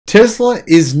Tesla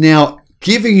is now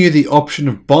giving you the option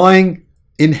of buying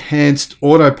enhanced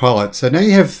autopilot. So now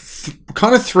you have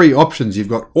kind of three options. You've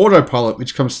got autopilot,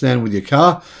 which comes standard with your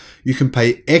car. You can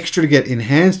pay extra to get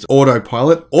enhanced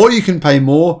autopilot, or you can pay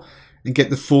more and get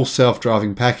the full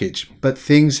self-driving package. But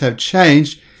things have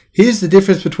changed. Here's the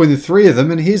difference between the three of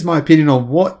them, and here's my opinion on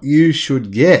what you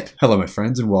should get. Hello, my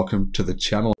friends, and welcome to the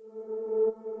channel.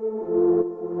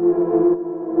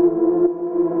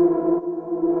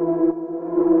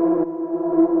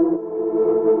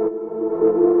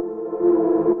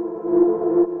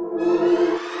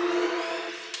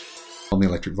 I'm the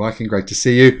Electric Viking. Great to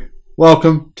see you.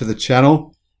 Welcome to the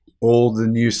channel. All the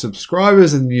new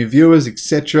subscribers and new viewers,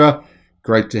 etc.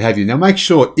 Great to have you. Now make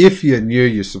sure if you're new,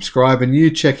 you subscribe and you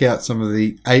check out some of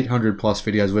the 800 plus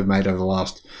videos we've made over the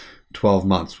last 12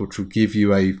 months, which will give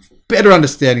you a better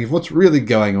understanding of what's really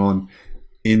going on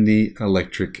in the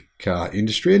electric car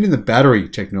industry and in the battery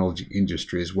technology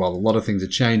industry as well. A lot of things are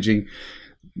changing.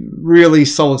 Really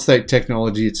solid state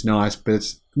technology, it's nice, but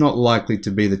it's not likely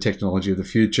to be the technology of the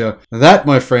future. That,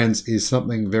 my friends, is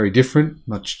something very different,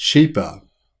 much cheaper,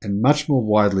 and much more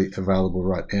widely available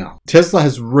right now. Tesla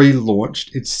has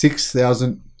relaunched its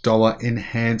 $6,000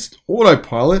 enhanced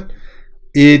autopilot.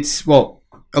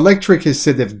 Electric has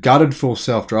said they've gutted full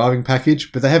self-driving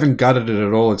package, but they haven't gutted it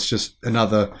at all. It's just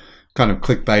another kind of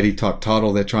clickbaity type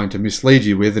title they're trying to mislead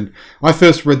you with. And I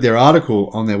first read their article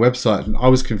on their website and I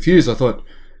was confused. I thought,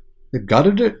 they've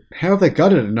gutted it? How have they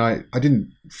gutted it? And I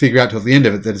didn't figure out till the end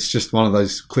of it that it's just one of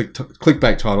those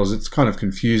clickbait titles. It's kind of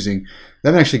confusing. They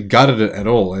haven't actually gutted it at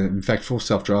all. And in fact, full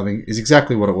self-driving is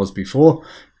exactly what it was before.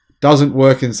 Doesn't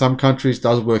work in some countries,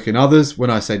 does work in others. When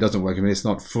I say doesn't work, I mean it's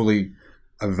not fully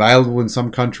available in some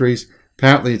countries.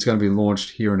 Apparently, it's going to be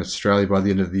launched here in Australia by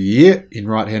the end of the year in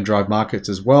right-hand drive markets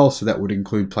as well. So that would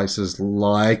include places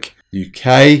like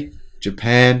UK,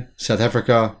 Japan, South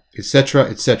Africa, etc.,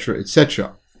 etc.,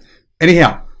 etc.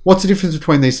 Anyhow, what's the difference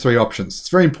between these three options? It's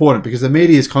very important because the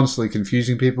media is constantly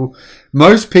confusing people.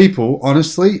 Most people,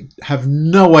 honestly, have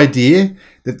no idea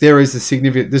that there's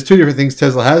two different things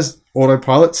Tesla has: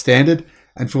 autopilot, standard,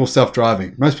 and full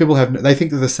self-driving. Most people they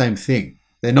think they're the same thing.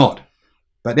 They're not.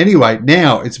 But anyway,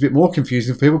 now it's a bit more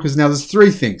confusing for people because now there's three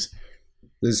things.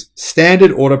 There's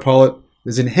standard autopilot,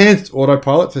 there's enhanced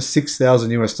autopilot for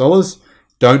 $6,000 US.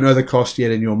 Don't know the cost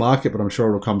yet in your market, but I'm sure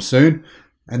it'll come soon.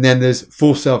 And then there's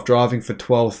full self-driving for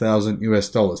 $12,000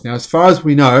 US. Now, as far as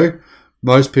we know,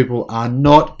 most people are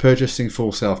not purchasing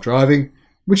full self-driving,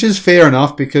 which is fair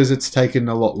enough because it's taken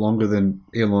a lot longer than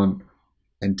Elon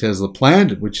and Tesla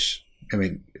planned, which, I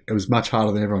mean, it was much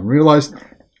harder than everyone realized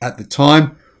at the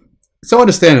time. So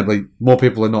understandably, more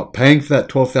people are not paying for that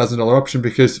 $12,000 option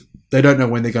because they don't know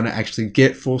when they're going to actually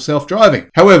get full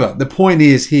self-driving. However, the point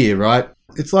is here, right?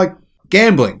 It's like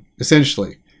gambling,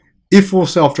 essentially. If full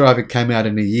self-driving came out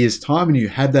in a year's time and you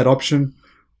had that option,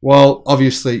 well,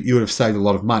 obviously you would have saved a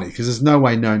lot of money because there's no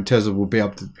way known Tesla will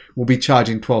be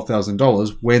charging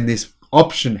 $12,000 when this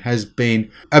option has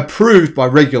been approved by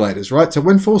regulators, right? So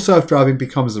when full self-driving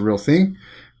becomes the real thing,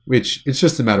 which it's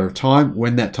just a matter of time.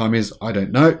 When that time is, I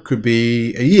don't know. It could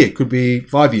be a year, it could be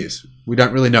 5 years. We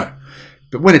don't really know.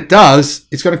 But when it does,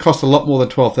 it's going to cost a lot more than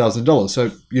 $12,000.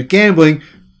 So you're gambling.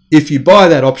 If you buy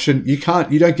that option, you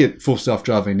don't get full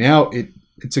self-driving now.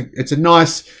 It's a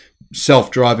nice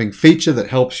self-driving feature that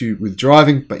helps you with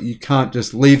driving, but you can't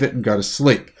just leave it and go to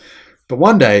sleep. But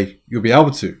one day you'll be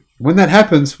able to. When that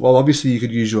happens, well, obviously you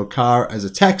could use your car as a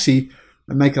taxi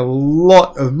and make a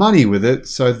lot of money with it.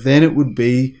 So then it would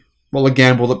be, well, a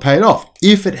gamble that paid off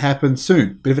if it happens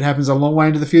soon. But if it happens a long way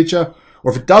into the future,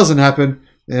 or if it doesn't happen,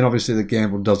 then obviously the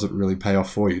gamble doesn't really pay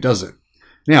off for you, does it?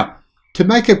 Now, to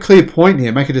make a clear point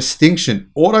here, make a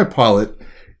distinction, autopilot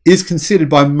is considered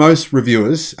by most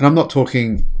reviewers, and I'm not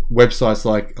talking websites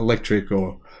like Electric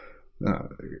or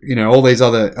all these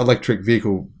other electric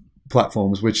vehicle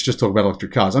platforms which just talk about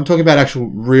electric cars. I'm talking about actual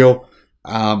real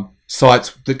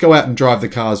sites that go out and drive the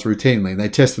cars routinely and they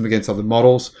test them against other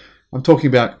models. I'm talking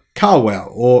about CarWow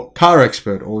or Car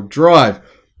Expert or Drive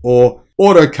or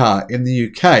Autocar in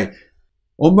the UK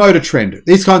or Motor Trend.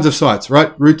 These kinds of sites,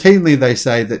 right? Routinely they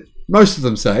say that, most of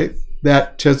them say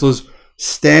that Tesla's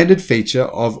standard feature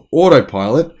of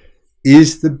autopilot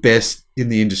is the best in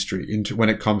the industry when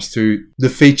it comes to the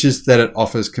features that it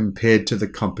offers compared to the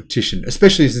competition,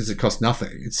 especially since it costs nothing.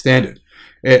 It's standard.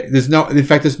 In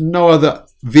fact, there's no other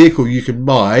vehicle you can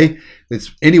buy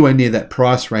that's anywhere near that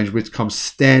price range which comes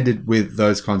standard with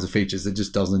those kinds of features. That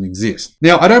just doesn't exist.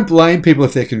 Now, I don't blame people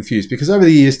if they're confused because over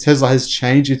the years, Tesla has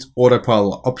changed its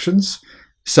autopilot options,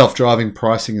 self-driving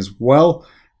pricing as well,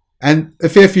 and a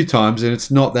fair few times, and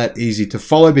it's not that easy to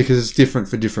follow because it's different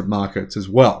for different markets as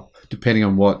well. depending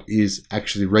on what is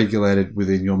actually regulated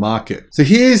within your market. So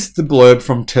here's the blurb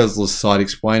from Tesla's site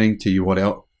explaining to you what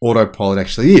our Autopilot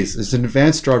actually is. It's an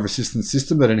advanced driver assistance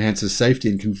system that enhances safety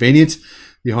and convenience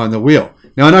behind the wheel.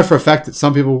 Now, I know for a fact that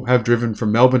some people have driven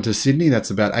from Melbourne to Sydney.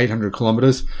 That's about 800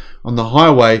 kilometers on the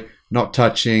highway, not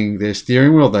touching their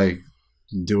steering wheel. They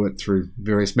do it through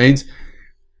various means.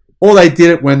 Or they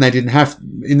did it when they didn't have,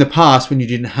 in the past, when you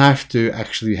didn't have to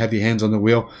actually have your hands on the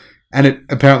wheel. And it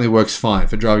apparently works fine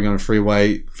for driving on a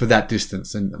freeway for that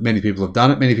distance. And many people have done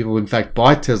it. Many people, in fact,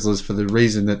 buy Teslas for the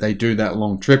reason that they do that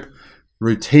long trip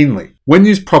routinely. When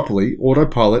used properly,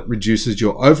 Autopilot reduces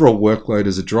your overall workload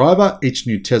as a driver. Each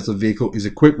new Tesla vehicle is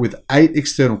equipped with 8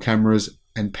 external cameras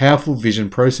and powerful vision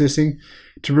processing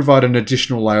to provide an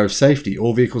additional layer of safety.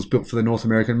 All vehicles built for the North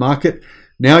American market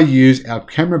now use our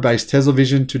camera-based Tesla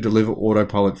Vision to deliver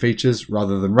Autopilot features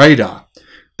rather than radar.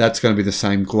 That's going to be the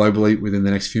same globally within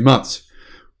the next few months.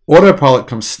 Autopilot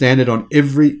comes standard on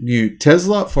every new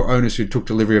Tesla. For owners who took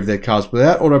delivery of their cars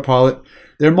without Autopilot,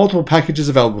 there are multiple packages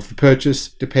available for purchase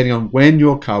depending on when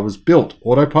your car was built.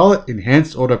 Autopilot,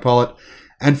 Enhanced Autopilot,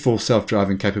 and Full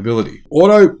Self-Driving capability.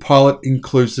 Autopilot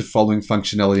includes the following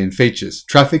functionality and features.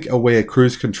 Traffic-aware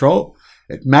cruise control.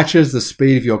 It matches the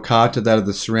speed of your car to that of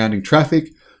the surrounding traffic.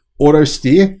 Auto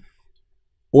steer.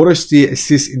 Auto steer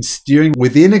assists in steering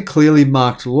within a clearly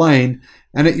marked lane,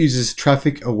 and it uses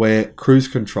traffic-aware cruise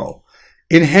control.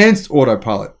 Enhanced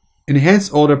Autopilot.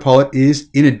 Enhanced Autopilot is,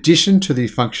 in addition to the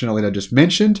functionality I just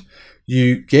mentioned,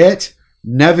 you get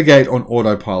navigate on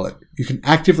Autopilot. You can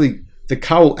the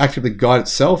car will actively guide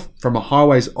itself from a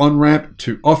highway's on-ramp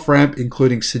to off-ramp,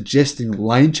 including suggesting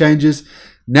lane changes,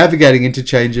 navigating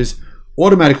interchanges,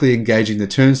 automatically engaging the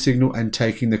turn signal, and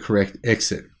taking the correct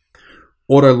exit.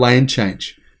 Auto lane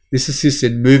change. This assists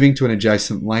in moving to an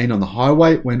adjacent lane on the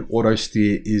highway when auto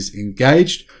steer is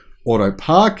engaged. Auto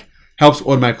park helps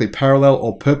automatically parallel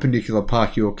or perpendicular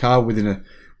park your car with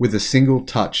a single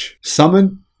touch.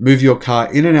 Summon, move your car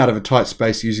in and out of a tight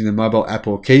space using the mobile app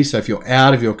or key. So if you're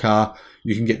out of your car,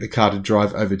 you can get the car to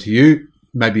drive over to you.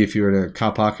 Maybe if you're at a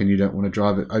car park and you don't want to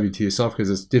drive it over to yourself because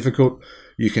it's difficult,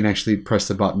 you can actually press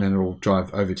the button and it will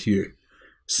drive over to you.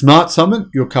 Smart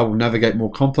Summon, your car will navigate more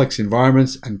complex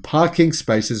environments and parking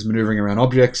spaces, maneuvering around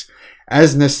objects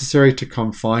as necessary to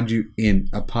come find you in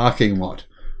a parking lot.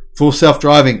 Full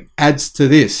Self-Driving adds to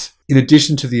this. In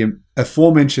addition to the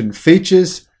aforementioned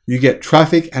features, you get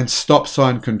traffic and stop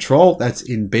sign control. That's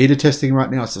in beta testing right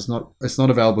now, so it's not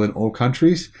available in all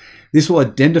countries. This will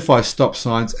identify stop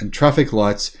signs and traffic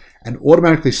lights and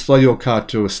automatically slow your car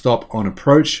to a stop on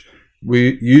approach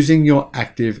using your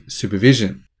active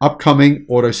supervision. Upcoming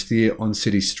auto steer on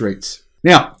city streets.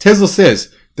 Now, Tesla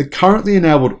says the currently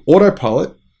enabled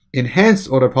Autopilot, Enhanced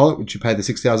Autopilot, which you pay the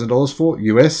 $6,000 for,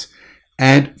 US,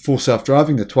 and Full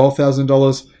Self-Driving, the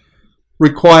 $12,000,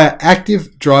 require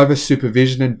active driver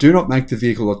supervision and do not make the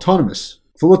vehicle autonomous.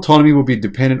 Full autonomy will be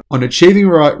dependent on achieving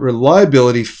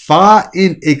reliability far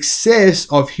in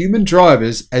excess of human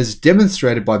drivers, as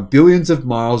demonstrated by billions of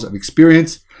miles of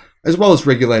experience, as well as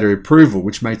regulatory approval,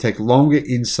 which may take longer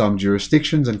in some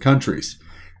jurisdictions and countries.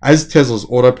 As Tesla's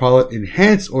Autopilot,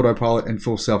 Enhanced Autopilot, and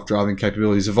Full Self-Driving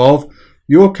capabilities evolve,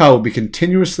 your car will be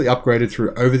continuously upgraded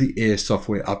through over-the-air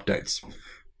software updates.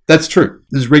 That's true.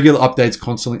 There's regular updates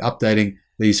constantly updating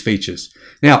these features.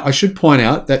 Now, I should point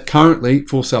out that currently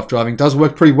Full Self-Driving does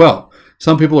work pretty well.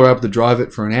 Some people are able to drive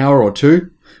it for an hour or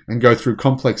two and go through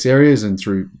complex areas and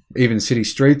through even city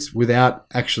streets without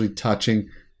actually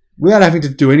without having to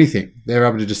do anything. They're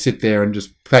able to just sit there and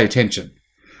just pay attention.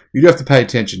 You do have to pay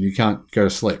attention. You can't go to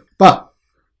sleep. But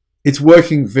it's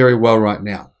working very well right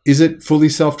now. Is it fully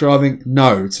self-driving?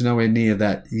 No, it's nowhere near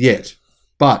that yet.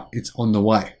 But it's on the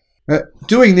way.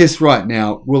 Doing this right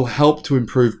now will help to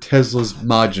improve Tesla's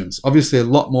margins. Obviously, a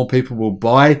lot more people will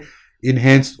buy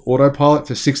Enhanced Autopilot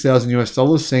for $6,000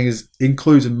 US, seeing as it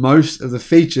includes most of the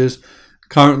features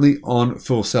currently on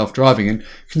Full Self-Driving. And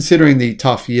considering the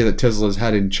tough year that Tesla has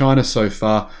had in China so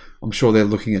far, I'm sure they're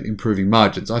looking at improving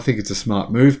margins. I think it's a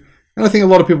smart move, and I think a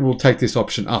lot of people will take this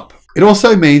option up. It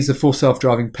also means the Full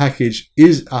Self-Driving package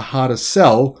is a harder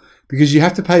sell because you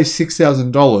have to pay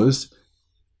 $6,000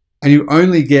 and you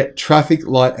only get traffic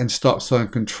light and stop sign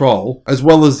control, as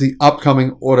well as the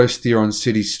upcoming auto steer on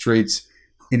city streets,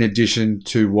 in addition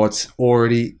to what's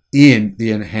already in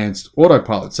the Enhanced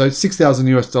Autopilot. So $6,000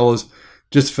 US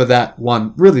just for that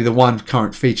one, really the one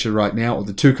current feature right now, or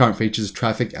the two current features,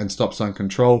 traffic and stop sign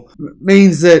control,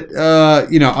 means that,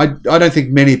 I don't think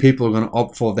many people are going to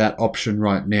opt for that option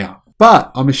right now.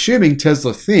 But I'm assuming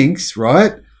Tesla thinks,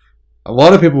 right, a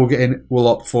lot of people will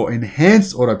opt for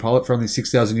Enhanced Autopilot for only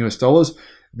 $6,000 US,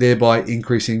 thereby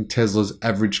increasing Tesla's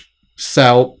average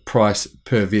sale price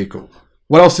per vehicle.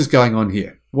 What else is going on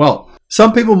here? Well,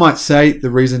 some people might say the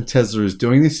reason Tesla is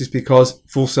doing this is because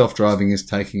full self-driving is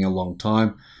taking a long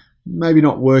time, maybe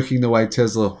not working the way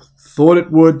Tesla thought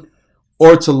it would,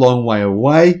 or it's a long way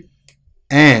away,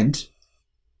 and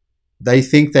they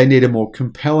think they need a more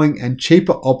compelling and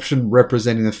cheaper option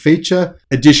representing the feature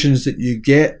additions that you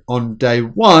get on day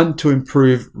one to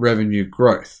improve revenue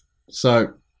growth.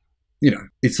 So,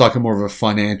 it's like a more of a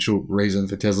financial reason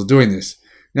for Tesla doing this.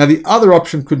 Now, the other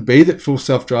option could be that full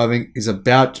self-driving is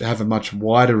about to have a much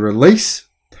wider release.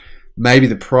 Maybe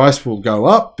the price will go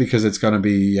up because it's going to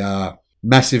be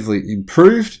massively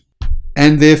improved.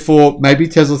 And therefore, maybe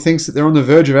Tesla thinks that they're on the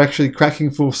verge of actually cracking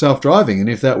full self-driving. And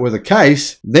if that were the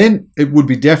case, then it would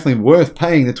be definitely worth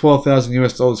paying the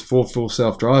 $12,000 for full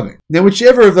self-driving. Now,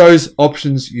 whichever of those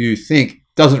options you think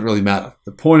doesn't really matter.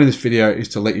 The point of this video is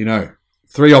to let you know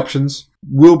 3 options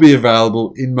will be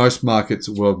available in most markets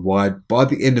worldwide by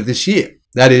the end of this year.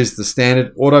 That is the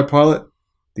standard Autopilot,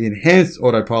 the enhanced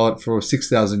Autopilot for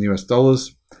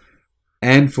 $6,000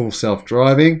 and full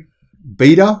self-driving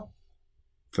beta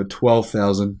for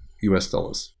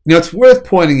 $12,000. Now, it's worth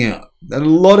pointing out that a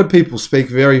lot of people speak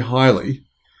very highly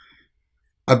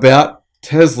about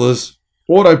Tesla's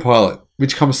Autopilot,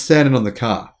 which comes standard on the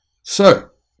car. So,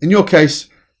 in your case,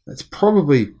 that's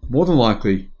probably more than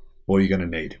likely all you're going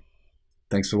to need.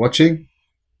 Thanks for watching.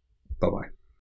 Bye-bye.